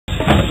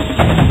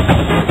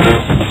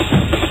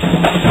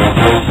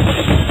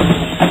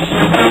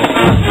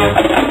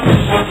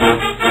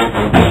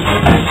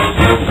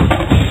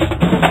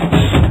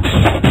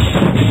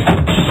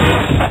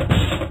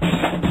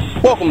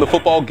Welcome to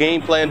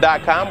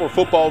footballgameplan.com, where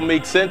football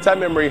makes sense.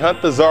 I'm Emery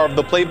Hunt, the czar of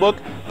the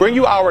playbook. Bring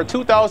you our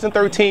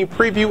 2013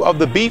 preview of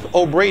the Beef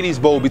O'Brady's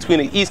Bowl between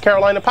the East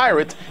Carolina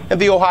Pirates and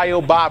the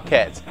Ohio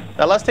Bobcats.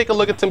 Now let's take a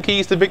look at some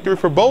keys to victory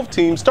for both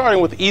teams, starting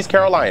with East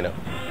Carolina.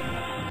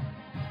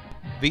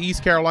 The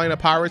East Carolina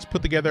Pirates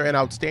put together an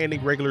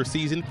outstanding regular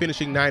season,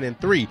 finishing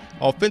 9-3.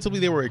 Offensively,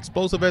 they were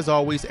explosive as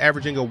always,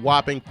 averaging a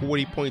whopping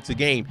 40 points a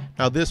game.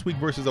 Now this week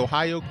versus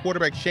Ohio,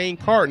 quarterback Shane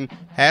Carton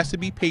has to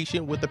be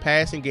patient with the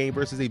passing game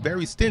versus a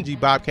very stingy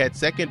Bobcat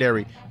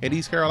secondary. And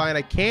East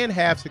Carolina can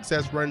have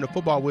success running the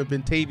football with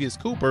Ventavious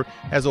Cooper,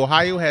 as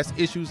Ohio has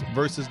issues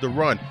versus the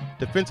run.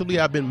 Defensively,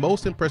 I've been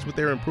most impressed with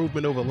their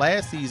improvement over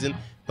last season.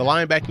 The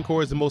linebacking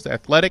core is the most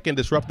athletic and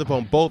disruptive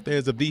on both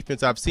ends of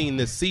defense I've seen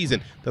this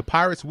season. The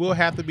Pirates will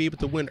have to be able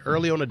to win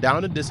early on the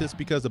down and distance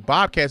because the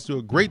Bobcats do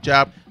a great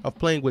job of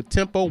playing with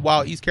tempo,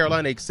 while East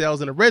Carolina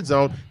excels in the red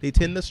zone. They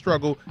tend to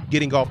struggle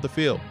getting off the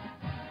field.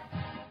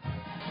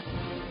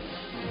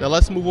 Now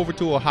let's move over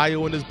to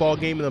Ohio in this ball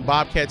game, and the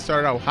Bobcats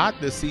started out hot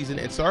this season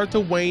and started to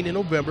wane in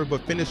November,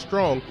 but finished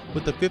strong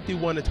with the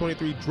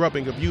 51-23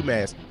 drubbing of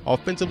UMass.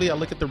 Offensively, I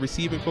look at the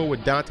receiving core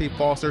with Dante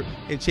Foster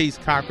and Chase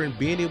Cochran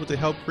being able to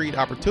help create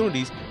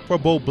opportunities for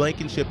Bo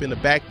Blankenship in the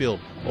backfield.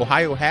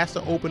 Ohio has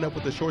to open up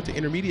with a short to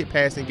intermediate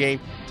passing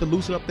game to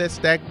loosen up that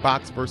stacked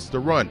box versus the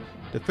run.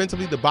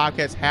 Defensively, the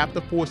Bobcats have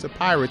to force the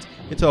Pirates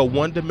into a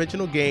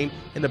one-dimensional game,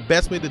 and the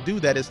best way to do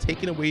that is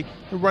taking away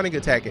the running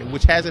attack,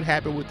 which hasn't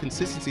happened with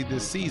consistency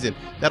this season.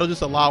 That'll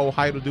just allow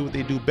Ohio to do what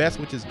they do best,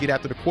 which is get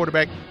after the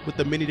quarterback with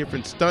the many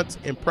different stunts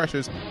and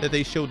pressures that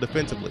they show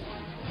defensively.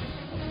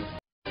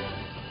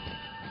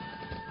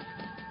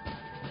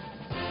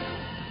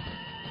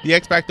 The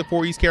X factor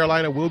for East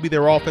Carolina will be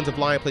their offensive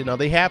line play. Now,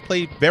 they have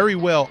played very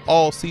well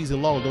all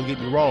season long, don't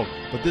get me wrong,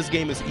 but this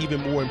game is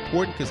even more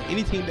important because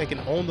any team that can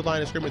own the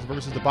line of scrimmage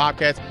versus the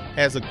Bobcats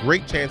has a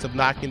great chance of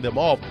knocking them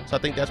off. So I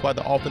think that's why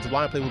the offensive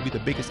line play will be the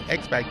biggest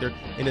X factor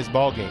in this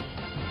ball game.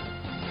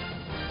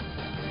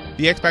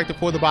 The X factor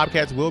for the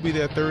Bobcats will be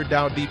their third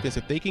down defense.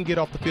 If they can get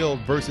off the field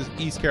versus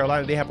East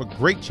Carolina, they have a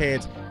great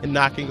chance in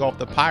knocking off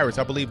the Pirates.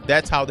 I believe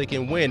that's how they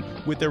can win,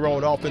 with their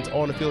own offense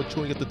on the field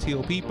chewing up the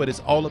TOP, but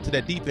it's all up to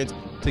that defense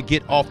to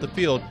get off the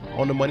field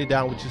on the money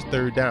down, which is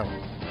third down.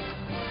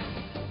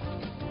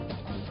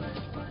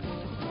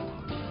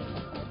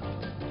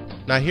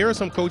 Now here are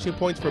some coaching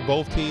points for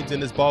both teams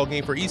in this ball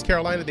game. For East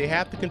Carolina, they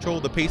have to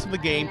control the pace of the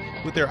game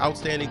with their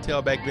outstanding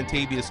tailback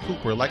Ventavious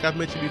Cooper. Like I've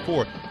mentioned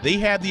before, they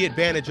have the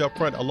advantage up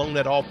front along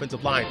that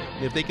offensive line.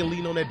 And if they can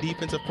lean on that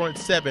defensive front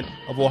seven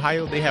of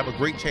Ohio, they have a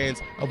great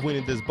chance of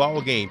winning this ball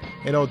game.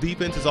 And on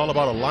defense, it's all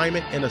about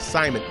alignment and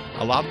assignment.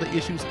 A lot of the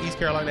issues East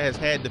Carolina has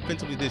had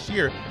defensively this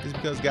year is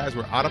because guys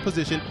were out of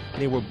position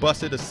and they were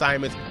busted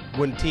assignments.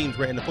 When teams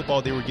ran the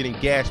football, they were getting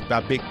gashed by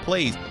big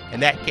plays,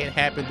 and that can't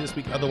happen this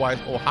week. Otherwise,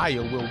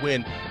 Ohio will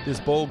win this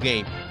bowl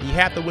game. You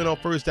have to win on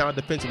first down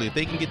defensively. If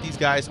they can get these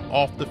guys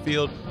off the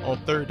field on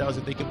third downs,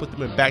 if they can put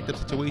them in backed up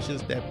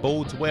situations, that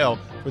bodes well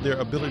for their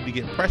ability to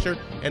get pressure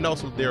and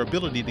also their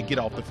ability to get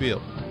off the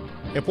field.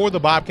 And for the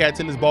Bobcats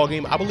in this ball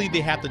game, I believe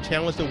they have to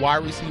challenge the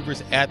wide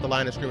receivers at the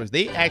line of scrimmage.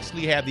 They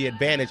actually have the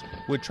advantage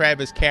with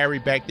Travis Carey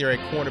back there at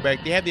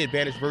cornerback. They have the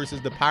advantage versus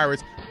the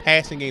Pirates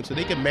passing game, so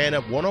they can man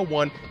up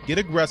one-on-one, get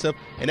aggressive,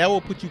 and that will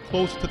put you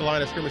closer to the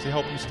line of scrimmage to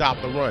help you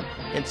stop the run.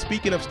 And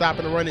speaking of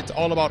stopping the run, it's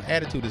all about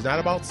attitude. It's not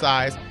about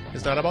size.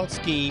 It's not about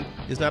scheme.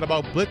 It's not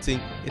about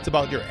blitzing. It's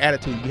about your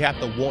attitude. You have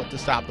to want to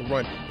stop the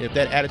run. And if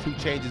that attitude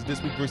changes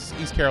this week versus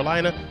East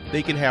Carolina,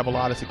 they can have a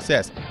lot of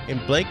success.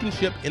 And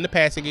Blankenship in the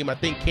passing game, I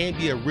think, can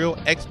be a real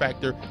X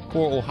factor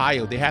for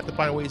Ohio. They have to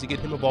find ways to get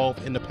him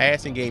involved in the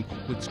passing game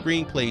with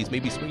screen plays,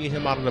 maybe swinging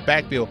him out of the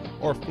backfield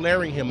or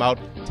flaring him out.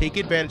 Take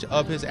advantage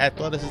of his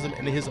athleticism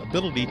and his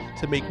ability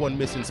to make one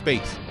miss in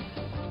space.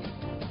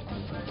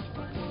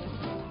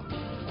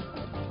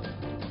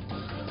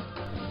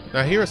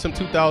 Now here are some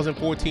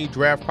 2014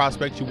 draft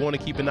prospects you want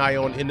to keep an eye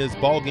on in this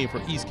ball game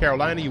for East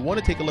Carolina. You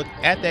want to take a look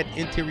at that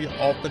interior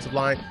offensive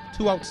line.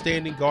 Two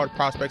outstanding guard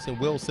prospects in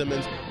Will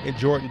Simmons and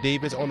Jordan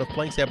Davis. On the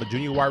flanks, they have a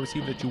junior wide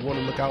receiver that you want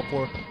to look out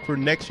for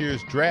next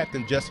year's draft,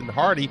 and Justin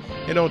Hardy.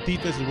 And on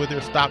defense is with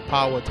their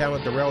stockpile of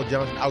talent, Darrell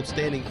Johnson,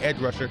 outstanding edge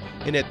rusher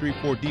in that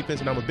 3-4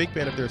 defense. And I'm a big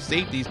fan of their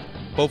safeties.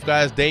 Both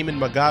guys, Damon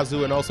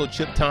Magazu and also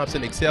Chip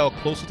Thompson, excel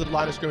closer to the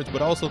line of scrimmage,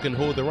 but also can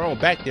hold their own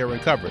back there in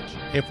coverage.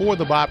 And for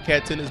the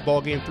Bobcats in this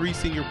ballgame, three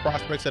senior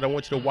prospects that I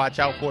want you to watch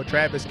out for.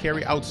 Travis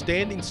Carey,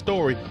 outstanding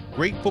story,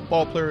 great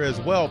football player as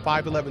well,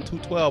 5'11",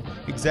 212,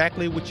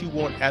 exactly what you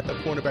want at the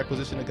cornerback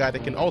position, a guy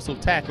that can also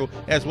tackle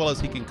as well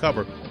as he can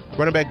cover.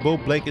 Running back Bo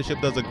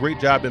Blankenship does a great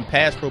job in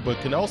pass pro, but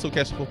can also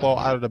catch the football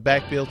out of the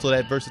backfield, so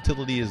that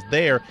versatility is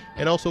there.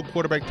 And also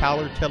quarterback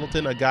Tyler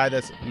Tettleton, a guy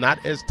that's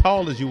not as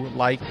tall as you would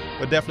like,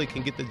 but definitely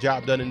can get the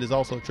job done and is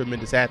also a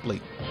tremendous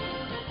athlete.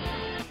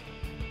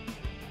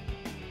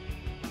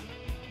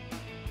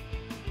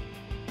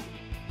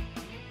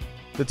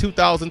 The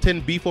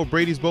 2010 Beef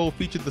O'Brady's Bowl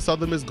featured the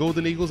Southern Miss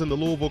Golden Eagles and the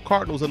Louisville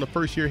Cardinals under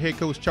first-year head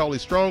coach Charlie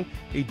Strong.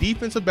 A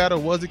defensive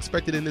battle was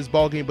expected in this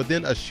ballgame, but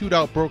then a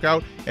shootout broke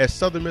out as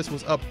Southern Miss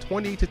was up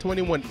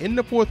 28-21 in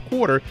the fourth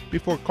quarter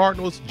before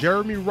Cardinals'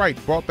 Jeremy Wright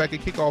brought back a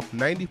kickoff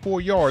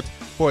 94 yards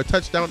for a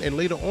touchdown, and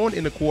later on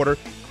in the quarter,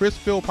 Chris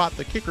Philpott,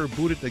 the kicker,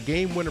 booted the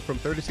game winner from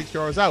 36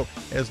 yards out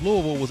as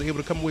Louisville was able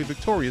to come away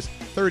victorious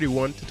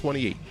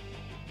 31-28.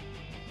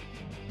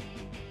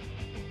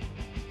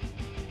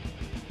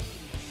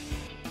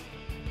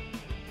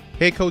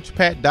 Head coach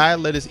Pat Dye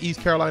led his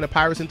East Carolina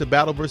Pirates into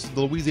battle versus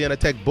the Louisiana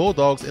Tech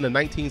Bulldogs in the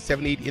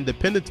 1978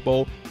 Independence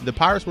Bowl. The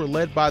Pirates were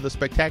led by the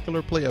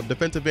spectacular play of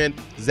defensive end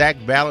Zach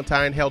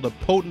Valentine, held a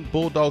potent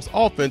Bulldogs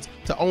offense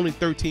to only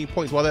 13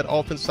 points, while that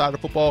offensive side of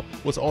football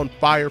was on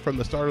fire from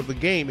the start of the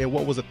game in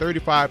what was a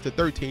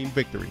 35-13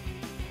 victory.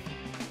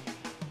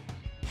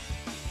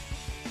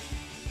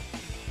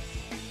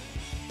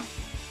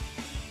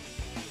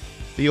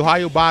 The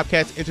Ohio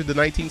Bobcats entered the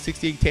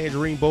 1968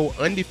 Tangerine Bowl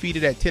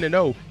undefeated at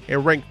 10-0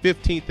 and ranked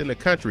 15th in the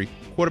country.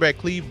 Quarterback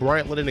Cleve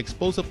Bryant led an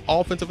explosive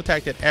offensive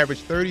attack that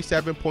averaged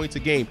 37 points a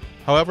game.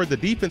 However, the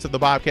defense of the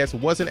Bobcats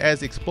wasn't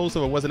as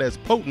explosive or wasn't as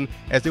potent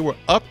as they were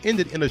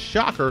upended in a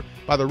shocker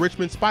by the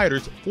Richmond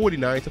Spiders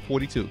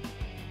 49-42.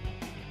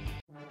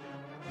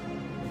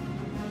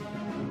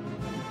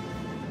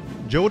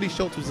 Jody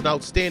Schultz was an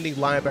outstanding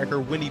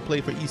linebacker when he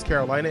played for East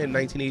Carolina in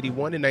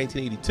 1981 and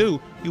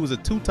 1982. He was a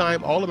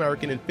two-time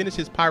All-American and finished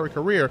his Pirate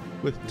career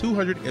with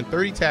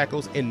 230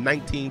 tackles and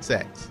 19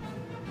 sacks.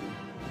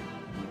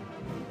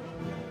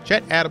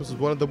 Chet Adams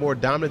was one of the more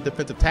dominant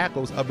defensive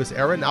tackles of his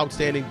era, an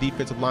outstanding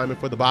defensive lineman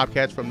for the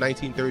Bobcats from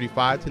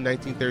 1935 to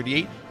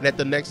 1938, and at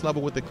the next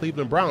level with the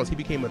Cleveland Browns, he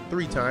became a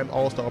three-time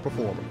All-Star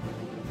performer.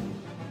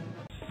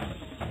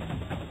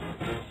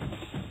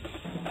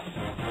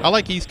 I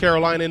like East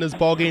Carolina in this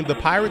ballgame. The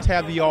Pirates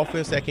have the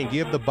offense that can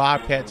give the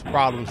Bobcats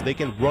problems. They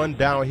can run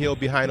downhill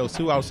behind those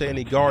two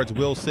outstanding guards,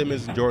 Will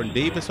Simmons and Jordan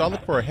Davis. So I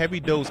look for a heavy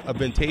dose of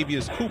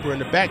Ventavious Cooper in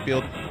the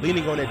backfield,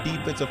 leaning on that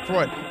defensive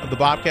front of the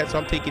Bobcats. So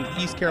I'm taking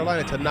East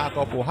Carolina to knock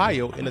off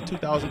Ohio in the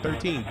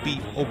 2013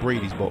 Beef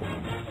O'Brady's Bowl.